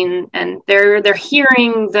shop clean, and they're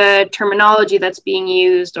hearing the terminology that's being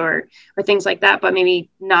used or things like that, but maybe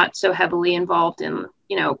not so heavily involved in,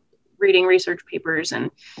 you know, reading research papers and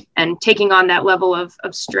taking on that level of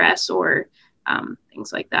stress or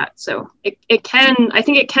things like that. So I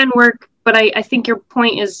think it can work, but I think your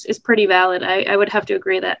point is pretty valid. I would have to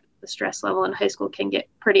agree that the stress level in high school can get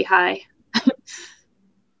pretty high.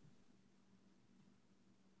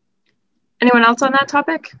 Anyone else on that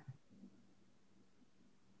topic?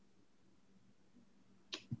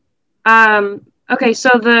 Okay, so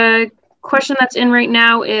the question that's in right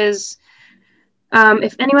now is,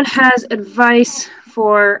 if anyone has advice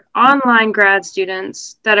for online grad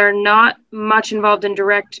students that are not much involved in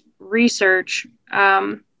direct research,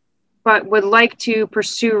 but would like to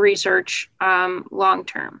pursue research long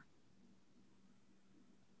term.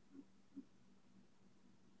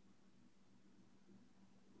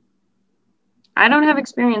 I don't have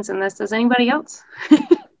experience in this. Does anybody else?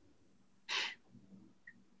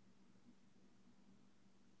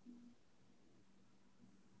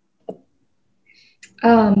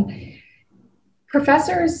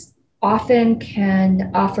 Professors often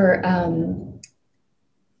can offer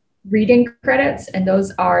reading credits, and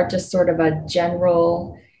those are just sort of a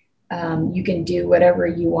general, you can do whatever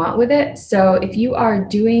you want with it. So if you are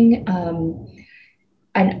doing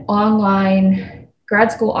an online,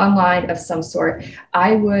 grad school online of some sort,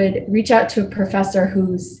 I would reach out to a professor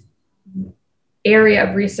whose area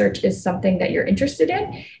of research is something that you're interested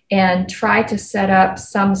in and try to set up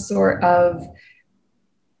some sort of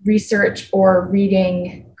research or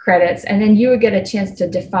reading credits, and then you would get a chance to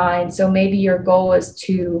define. So maybe your goal is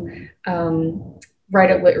to write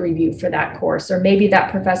a lit review for that course, or maybe that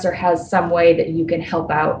professor has some way that you can help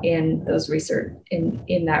out in those research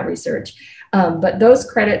in that research. But those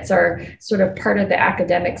credits are sort of part of the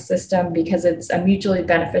academic system because it's a mutually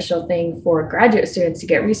beneficial thing for graduate students to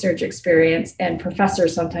get research experience and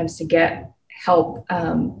professors sometimes to get help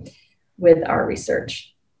with our research.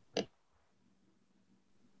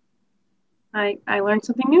 I learned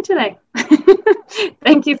something new today.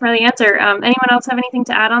 Thank you for the answer. Anyone else have anything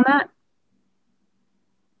to add on that?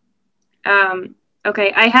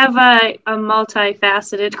 Okay, I have a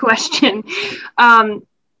multifaceted question.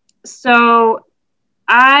 So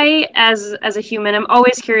I, as a human, I'm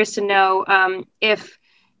always curious to know if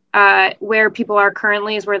where people are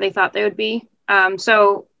currently is where they thought they would be.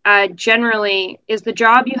 So generally, is the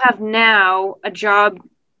job you have now a job,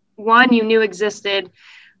 one, you knew existed,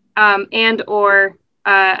 and or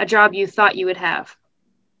a job you thought you would have?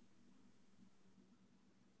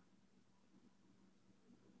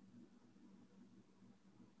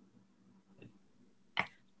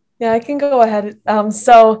 Yeah, I can go ahead.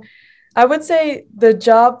 So I would say the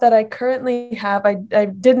job that I currently have, I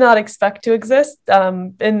did not expect to exist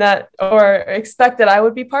in that, or expect that I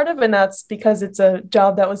would be part of, and that's because it's a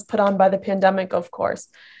job that was put on by the pandemic, of course.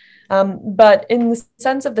 But in the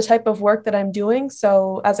sense of the type of work that I'm doing,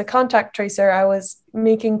 so as a contact tracer, I was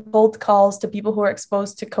making cold calls to people who are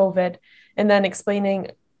exposed to COVID and then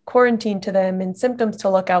explaining quarantine to them and symptoms to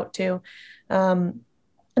look out to.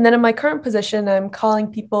 And then in my current position, I'm calling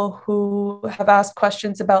people who have asked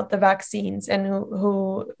questions about the vaccines and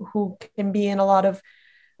who can be in a lot of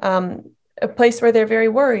a place where they're very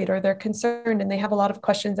worried or they're concerned and they have a lot of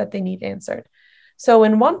questions that they need answered. So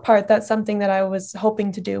in one part, that's something that I was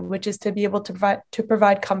hoping to do, which is to be able to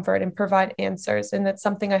provide comfort and provide answers. And that's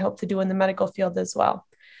something I hope to do in the medical field as well.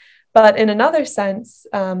 But in another sense,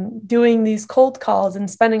 doing these cold calls and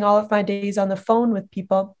spending all of my days on the phone with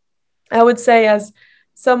people, I would say as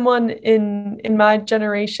someone in my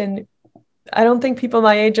generation, I don't think people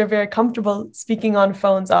my age are very comfortable speaking on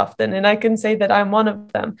phones often. And I can say that I'm one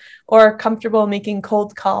of them, or comfortable making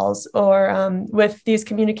cold calls or with these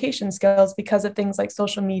communication skills because of things like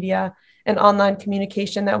social media and online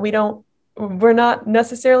communication that we're not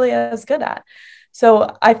necessarily as good at.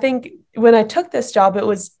 So I think when I took this job, it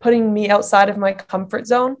was putting me outside of my comfort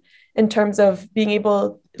zone in terms of being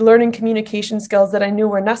able, learning communication skills that I knew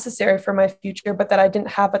were necessary for my future, but that I didn't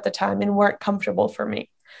have at the time and weren't comfortable for me.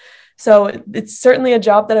 So it's certainly a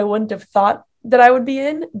job that I wouldn't have thought that I would be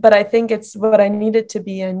in, but I think it's what I needed to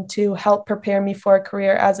be in to help prepare me for a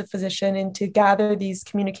career as a physician and to gather these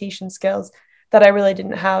communication skills that I really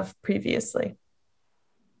didn't have previously.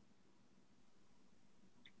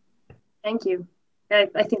 Thank you.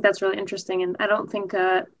 I think that's really interesting. And I don't think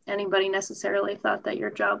anybody necessarily thought that your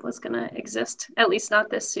job was going to exist, at least not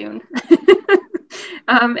this soon.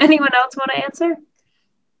 Anyone else want to answer?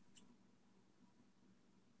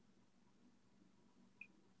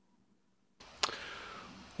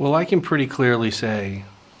 Well, I can pretty clearly say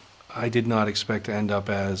I did not expect to end up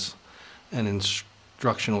as an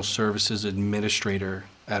instructional services administrator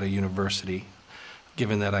at a university,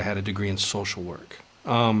 given that I had a degree in social work.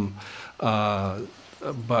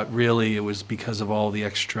 But really, it was because of all the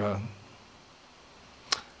extra,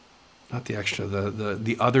 not the extra,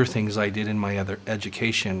 the other things I did in my other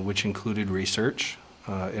education, which included research.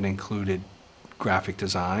 It included graphic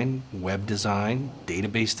design, web design,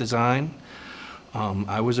 database design.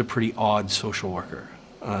 I was a pretty odd social worker.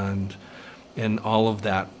 And in all of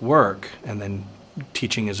that work, and then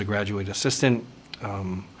teaching as a graduate assistant,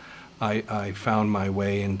 I found my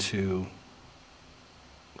way into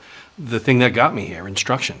the thing that got me here,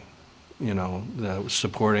 instruction. You know,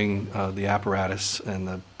 supporting the apparatus and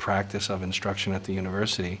the practice of instruction at the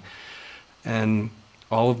university. And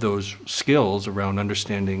all of those skills around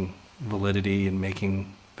understanding validity and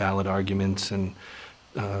making valid arguments and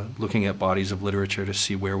looking at bodies of literature to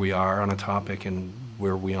see where we are on a topic and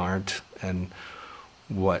where we aren't, and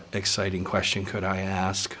what exciting question could I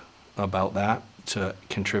ask about that to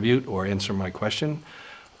contribute or answer my question,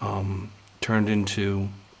 turned into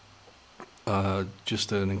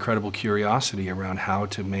just an incredible curiosity around how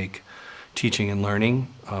to make teaching and learning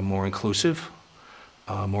more inclusive,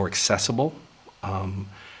 more accessible,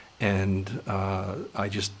 and I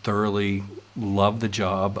just thoroughly love the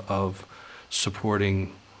job of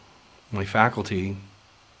supporting my faculty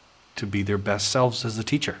to be their best selves as a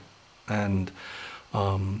teacher. And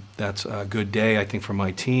that's a good day, I think, for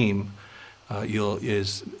my team.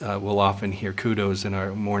 We'll often hear kudos in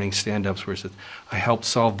our morning stand-ups where it says, I helped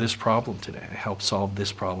solve this problem today. I helped solve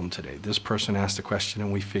this problem today. This person asked a question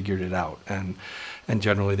and we figured it out. And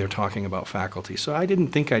generally they're talking about faculty. So I didn't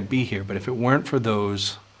think I'd be here, but if it weren't for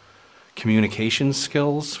those communication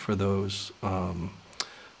skills, for those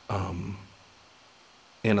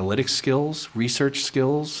analytics skills, research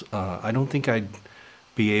skills, I don't think I'd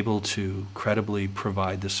be able to credibly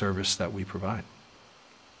provide the service that we provide.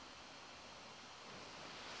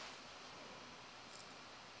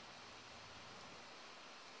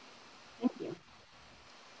 Thank you.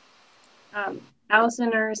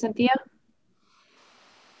 Allison or Cynthia?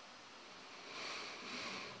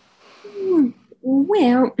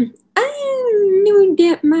 Well, I knew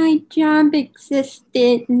that my job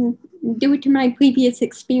existed due to my previous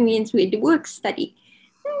experience with work study.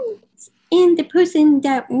 And the person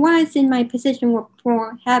that was in my position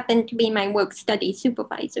before happened to be my work study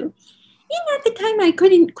supervisor. And at the time, I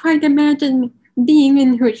couldn't quite imagine being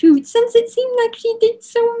in her shoes since it seemed like she did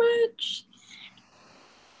so much.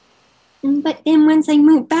 But then once I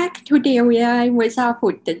moved back to the area, I was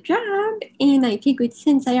offered the job, and I figured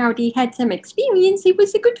since I already had some experience, it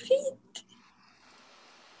was a good fit.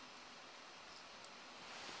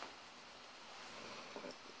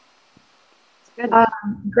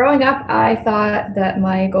 Growing up, I thought that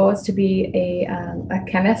my goal was to be a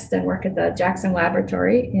chemist and work at the Jackson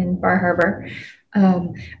Laboratory in Bar Harbor.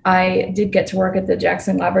 I did get to work at the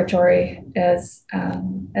Jackson Laboratory as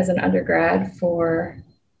an undergrad for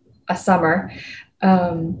a summer.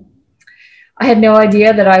 I had no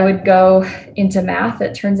idea that I would go into math.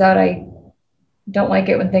 It turns out I don't like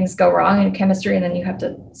it when things go wrong in chemistry, and then you have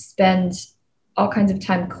to spend all kinds of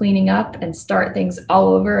time cleaning up and start things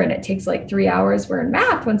all over, and it takes like 3 hours, where in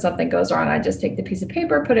math, when something goes wrong, I just take the piece of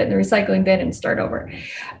paper, put it in the recycling bin, and start over.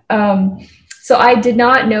 So I did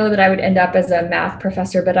not know that I would end up as a math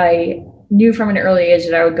professor, but I knew from an early age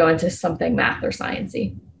that I would go into something math or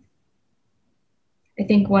sciencey. I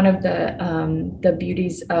think one of the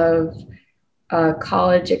beauties of a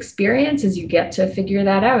college experience is you get to figure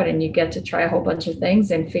that out, and you get to try a whole bunch of things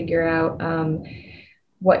and figure out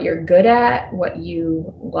what you're good at, what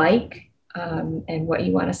you like, and what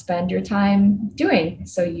you want to spend your time doing.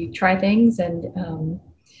 So you try things, and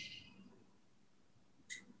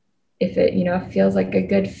if it feels like a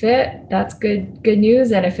good fit, that's good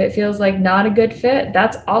news. And if it feels like not a good fit,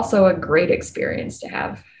 that's also a great experience to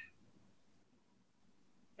have.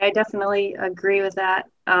 I definitely agree with that.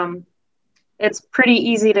 It's pretty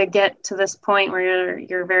easy to get to this point where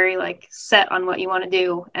you're very like set on what you want to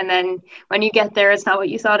do, and then when you get there, it's not what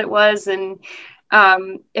you thought it was, and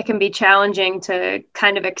it can be challenging to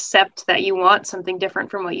kind of accept that you want something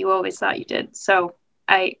different from what you always thought you did. So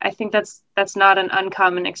I think that's not an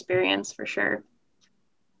uncommon experience for sure.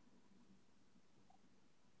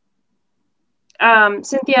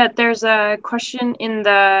 Cynthia, there's a question in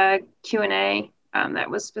the Q&A that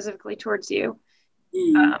was specifically towards you.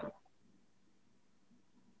 I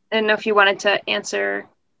didn't know if you wanted to answer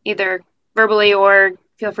either verbally or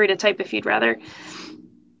feel free to type if you'd rather.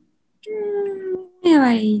 Well,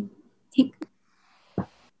 I think,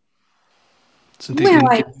 Cynthia,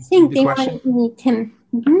 I think they wanted me to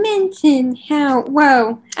mention how,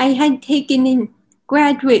 well, I had taken a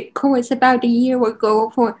graduate course about a year ago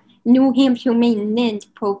for New Hampshire maintenance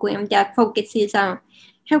program that focuses on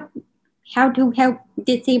how to help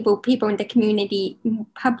disabled people in the community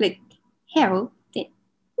public health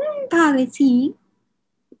policy.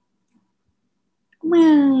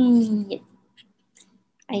 Well,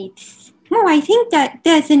 I think that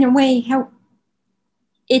does in a way help.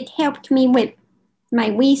 It helped me with my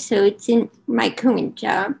research in my current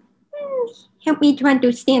job. Help me to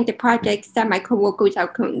understand the projects that my coworkers are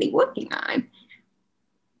currently working on.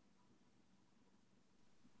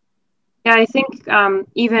 Yeah, I think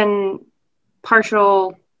even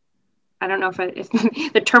partial, I don't know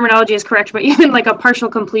if the terminology is correct, but even like a partial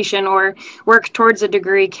completion or work towards a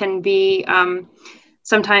degree can be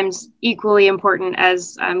sometimes equally important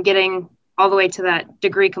as getting all the way to that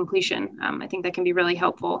degree completion. I think that can be really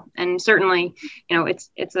helpful, and certainly,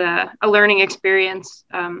 it's a learning experience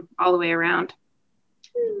all the way around.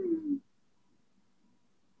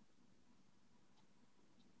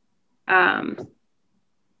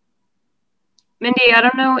 Mindy, I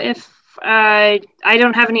don't know if I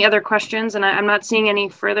don't have any other questions, and I'm not seeing any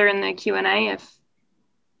further in the Q&A. I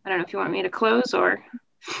don't know if you want me to close or.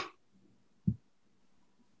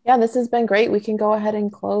 Yeah, this has been great. We can go ahead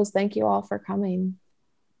and close. Thank you all for coming.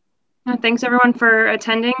 Thanks everyone for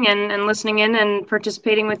attending and listening in and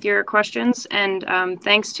participating with your questions. And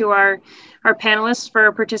thanks to our panelists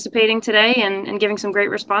for participating today and giving some great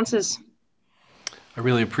responses. I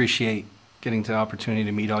really appreciate getting the opportunity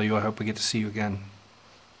to meet all you. I hope we get to see you again.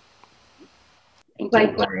 Thank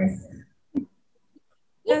you. Likewise.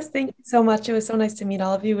 Yes, thank you so much. It was so nice to meet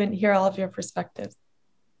all of you and hear all of your perspectives.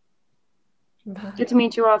 Bye. Good to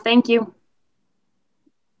meet you all. Thank you.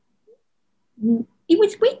 It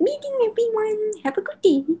was great meeting everyone. Have a good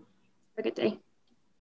day. Have a good day.